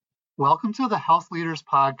Welcome to the Health Leaders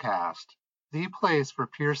Podcast, the place for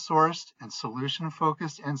peer-sourced and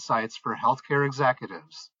solution-focused insights for healthcare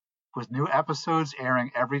executives, with new episodes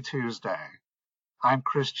airing every Tuesday. I'm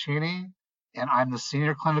Chris Cheney, and I'm the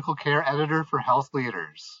Senior Clinical Care Editor for Health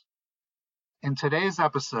Leaders. In today's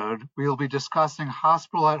episode, we will be discussing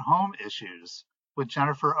hospital at home issues with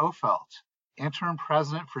Jennifer Ofelt, Interim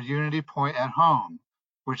President for UnityPoint at Home,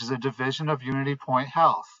 which is a division of UnityPoint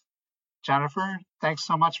Health. Jennifer, thanks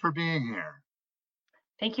so much for being here.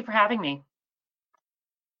 Thank you for having me.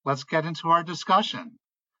 Let's get into our discussion.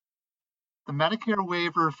 The Medicare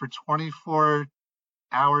waiver for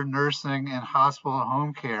 24-hour nursing and hospital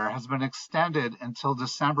home care has been extended until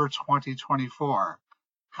December 2024.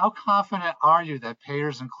 How confident are you that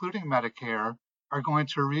payers, including Medicare, are going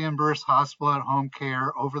to reimburse hospital at home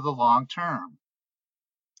care over the long term?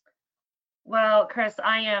 Well, Chris,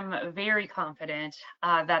 I am very confident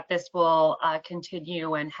that this will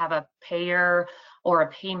continue and have a payer or a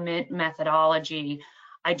payment methodology.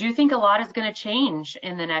 I do think a lot is going to change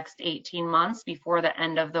in the next 18 months before the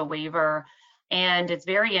end of the waiver, and it's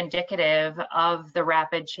very indicative of the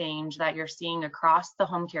rapid change that you're seeing across the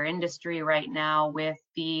home care industry right now with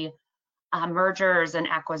the mergers and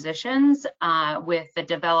acquisitions, with the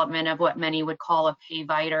development of what many would call a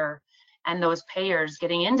payvider, and those payers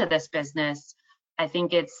getting into this business. I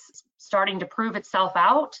think it's starting to prove itself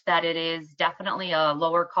out that it is definitely a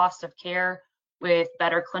lower cost of care with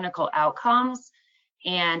better clinical outcomes.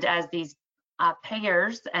 And as these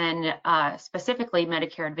payers and specifically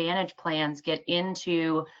Medicare Advantage plans get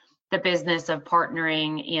into the business of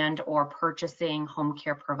partnering and or purchasing home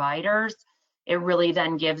care providers, it really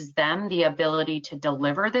then gives them the ability to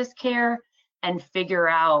deliver this care and figure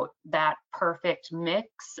out that perfect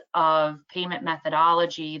mix of payment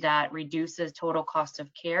methodology that reduces total cost of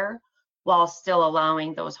care while still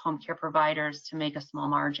allowing those home care providers to make a small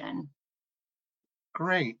margin.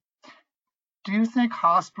 Great. Do you think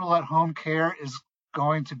hospital at home care is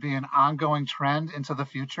going to be an ongoing trend into the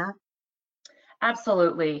future?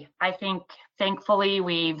 Absolutely. I think thankfully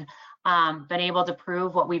we've been able to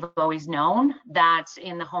prove what we've always known, that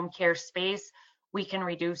in the home care space, we can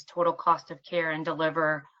reduce total cost of care and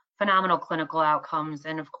deliver phenomenal clinical outcomes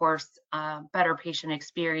and, of course, better patient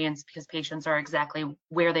experience because patients are exactly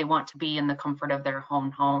where they want to be in the comfort of their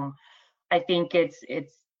home. I think it's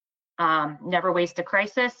never waste a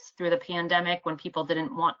crisis through the pandemic when people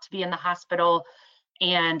didn't want to be in the hospital,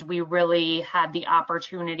 and we really had the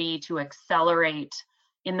opportunity to accelerate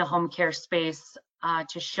in the home care space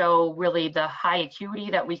to show really the high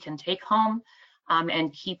acuity that we can take home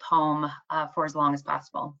and keep home for as long as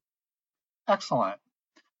possible. Excellent.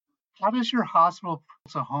 How does your hospital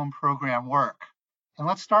to home program work? And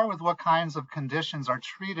let's start with what kinds of conditions are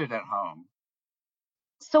treated at home.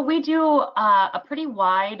 So we do a pretty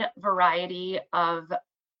wide variety of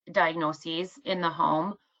diagnoses in the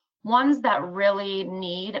home, ones that really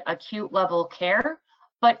need acute level care,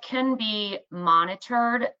 but can be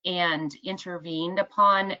monitored and intervened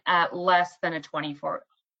upon at less than a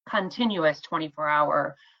continuous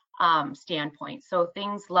 24-hour standpoint. So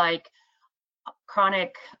things like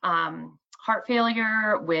chronic heart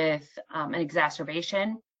failure with an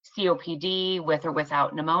exacerbation, COPD with or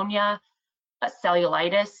without pneumonia,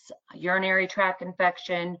 cellulitis, urinary tract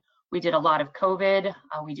infection. We did a lot of COVID,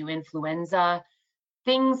 we do influenza,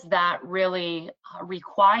 things that really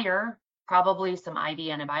require probably some IV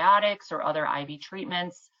antibiotics or other IV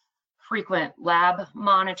treatments, frequent lab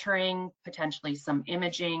monitoring, potentially some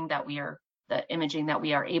imaging that we are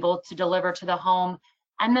able to deliver to the home,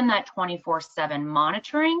 and then that 24/7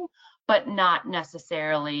 monitoring, but not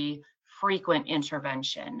necessarily frequent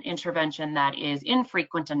intervention that is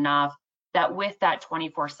infrequent enough that with that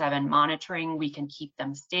 24/7 monitoring, we can keep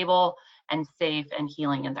them stable and safe and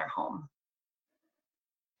healing in their home.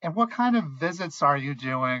 And what kind of visits are you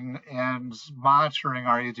doing and monitoring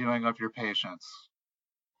are you doing of your patients?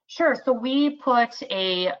 Sure. So we put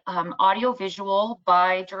a audio-visual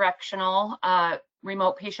bi-directional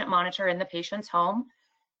remote patient monitor in the patient's home.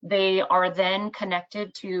 They are then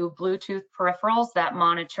connected to Bluetooth peripherals that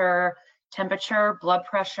monitor temperature, blood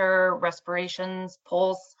pressure, respirations,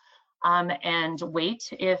 pulse, and weight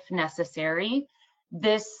if necessary.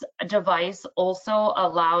 This device also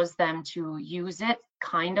allows them to use it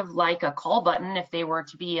kind of like a call button if they were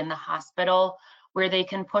to be in the hospital, where they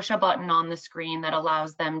can push a button on the screen that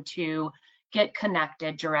allows them to get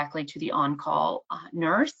connected directly to the on-call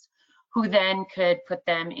nurse, who then could put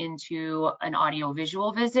them into an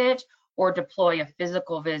audio-visual visit or deploy a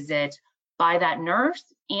physical visit by that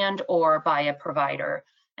nurse and or by a provider.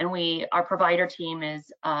 And our provider team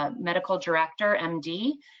is medical director,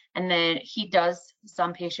 MD, And then he does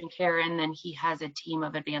some patient care, and then he has a team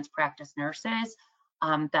of advanced practice nurses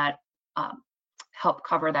that help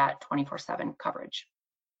cover that 24/7 coverage.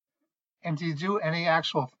 And do you do any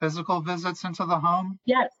actual physical visits into the home?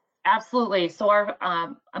 Yes, absolutely. So our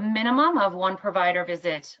a minimum of 1 provider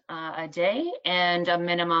visit a day and a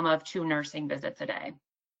minimum of 2 nursing visits a day.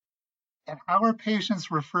 And how are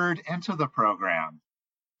patients referred into the program?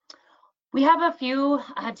 We have a few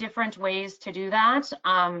different ways to do that.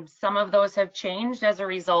 Some of those have changed as a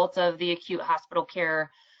result of the acute hospital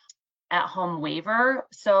care at home waiver.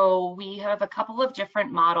 So we have a couple of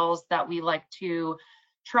different models that we like to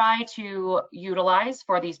try to utilize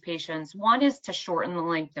for these patients. One is to shorten the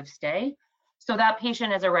length of stay. So that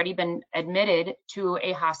patient has already been admitted to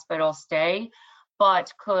a hospital stay,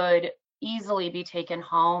 but could easily be taken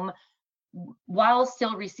home while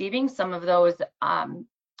still receiving some of those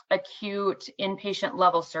acute inpatient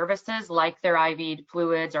level services like their IV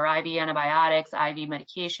fluids or IV antibiotics, IV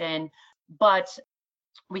medication, but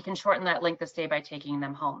we can shorten that length of stay by taking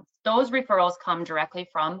them home. Those referrals come directly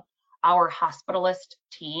from our hospitalist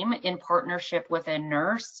team in partnership with a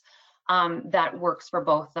nurse that works for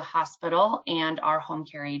both the hospital and our home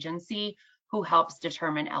care agency, who helps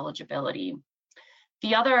determine eligibility.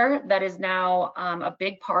 The other that is now a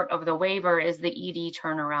big part of the waiver is the ED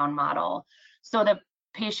turnaround model. So the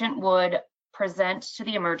patient would present to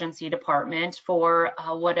the emergency department for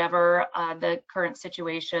whatever the current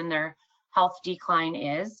situation, their health decline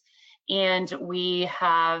is. And we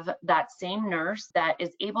have that same nurse that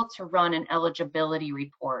is able to run an eligibility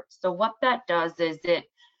report. So what that does is it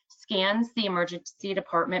scans the emergency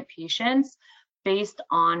department patients based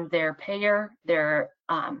on their payer, their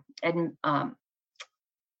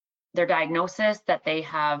diagnosis that they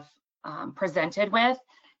have presented with,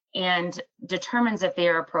 and determines if they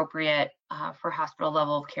are appropriate for hospital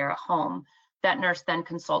level of care at home. That nurse then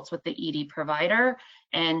consults with the ED provider,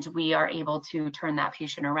 and we are able to turn that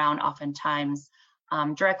patient around, oftentimes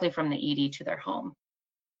directly from the ED to their home.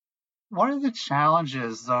 What are the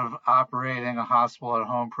challenges of operating a hospital at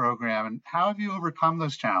home program, and how have you overcome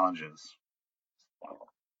those challenges?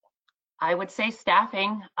 I would say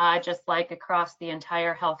staffing, just like across the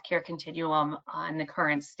entire healthcare continuum in the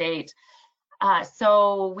current state.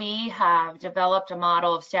 So we have developed a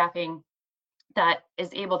model of staffing that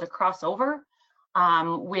is able to cross over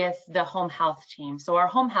with the home health team. So our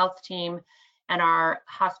home health team and our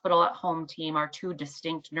hospital at home team are 2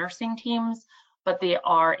 distinct nursing teams, but they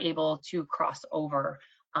are able to cross over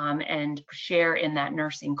and share in that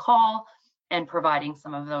nursing call and providing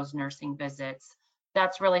some of those nursing visits.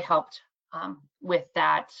 That's really helped with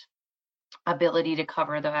that ability to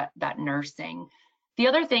cover that nursing. The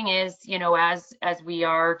other thing is, you know, as we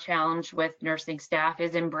are challenged with nursing staff,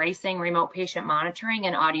 is embracing remote patient monitoring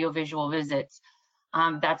and audiovisual visits.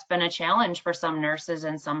 That's been a challenge for some nurses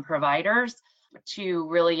and some providers to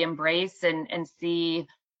really embrace and see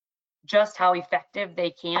just how effective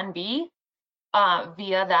they can be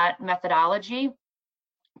via that methodology.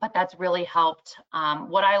 But that's really helped.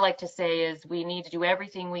 What I like to say is we need to do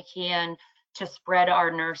everything we can to spread our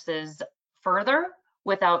nurses further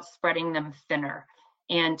without spreading them thinner.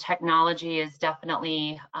 And technology is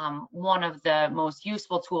definitely one of the most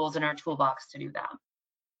useful tools in our toolbox to do that.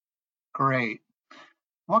 Great.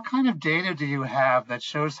 What kind of data do you have that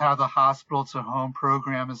shows how the hospital to home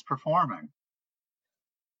program is performing?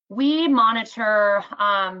 We monitor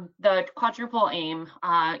the quadruple aim.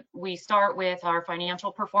 We start with our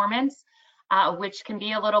financial performance, which can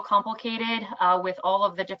be a little complicated with all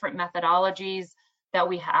of the different methodologies that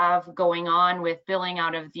we have going on with billing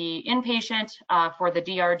out of the inpatient for the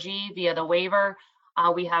DRG via the waiver.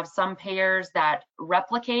 We have some payers that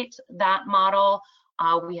replicate that model.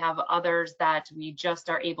 We have others that we just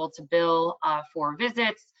are able to bill for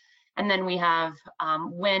visits. And then we have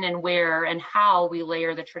when and where and how we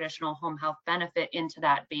layer the traditional home health benefit into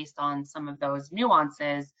that based on some of those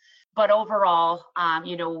nuances. But overall,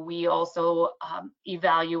 you know, we also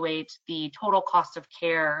evaluate the total cost of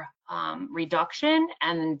care reduction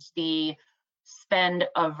and the spend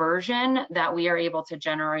aversion that we are able to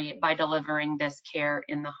generate by delivering this care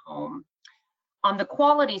in the home. On the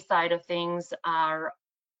quality side of things, our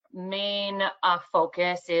main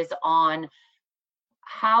focus is on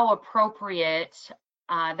how appropriate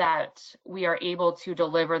that we are able to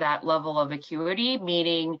deliver that level of acuity,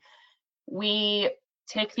 meaning we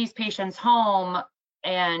take these patients home,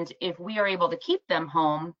 and if we are able to keep them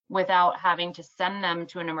home without having to send them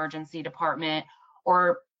to an emergency department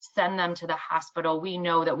or send them to the hospital, we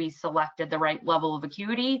know that we selected the right level of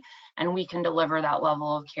acuity and we can deliver that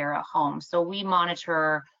level of care at home. So we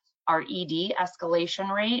monitor our ED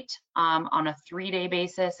escalation rate on a 3-day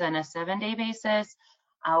basis and a 7-day basis.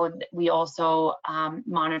 We also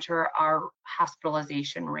monitor our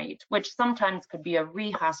hospitalization rate, which sometimes could be a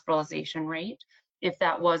rehospitalization rate if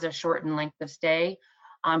that was a shortened length of stay.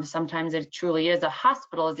 Sometimes it truly is a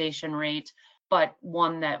hospitalization rate, but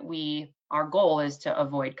one that our goal is to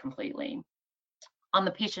avoid completely. On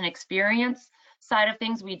the patient experience side of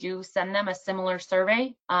things, we do send them a similar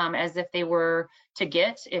survey as if they were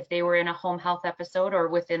if they were in a home health episode or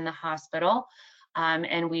within the hospital.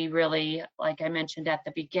 And we really, like I mentioned at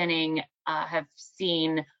the beginning, have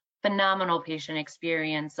seen phenomenal patient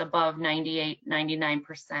experience above 98,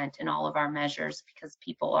 99% in all of our measures, because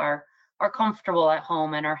people are comfortable at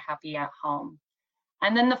home and are happy at home.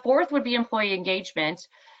 And then the fourth would be employee engagement.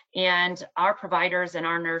 And our providers and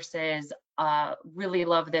our nurses really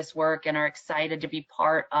love this work and are excited to be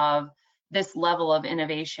part of this level of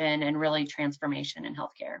innovation and really transformation in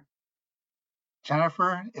healthcare.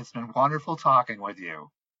 Jennifer, it's been wonderful talking with you.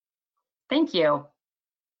 Thank you.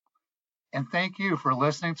 And thank you for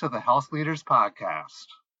listening to the Health Leaders Podcast.